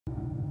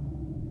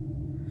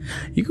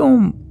You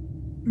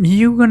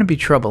gonna be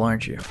trouble,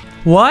 aren't you?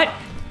 What?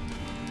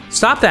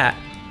 Stop that.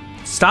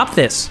 Stop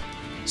this.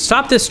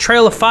 Stop this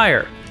trail of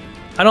fire.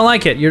 I don't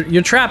like it.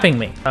 You're trapping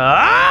me.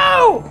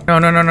 Oh! No. I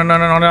don't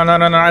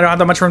have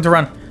that much room to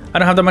run. I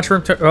don't have that much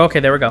room to... Okay,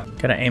 there we go.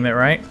 Gotta aim it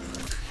right.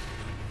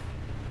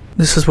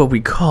 This is what we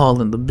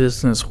call in the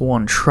business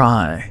one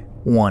try,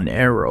 one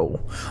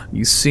arrow.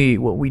 You see,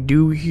 what we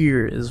do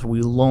here is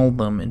we lull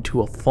them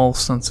into a false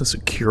sense of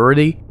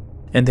security,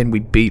 and then we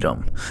beat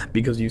them.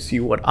 Because you see,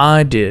 what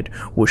I did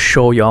was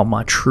show y'all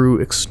my true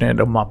extent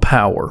of my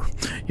power.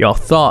 Y'all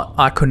thought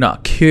I could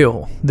not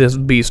kill this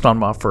beast on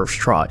my first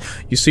try.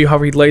 You see how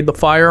he laid the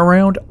fire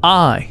around?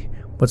 I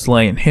was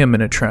laying him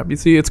in a trap. You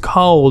see, it's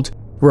called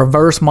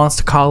reverse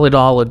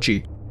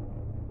monstercolidology.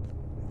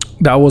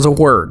 That was a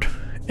word,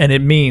 and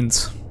it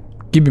means,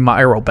 give me my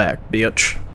arrow back, bitch.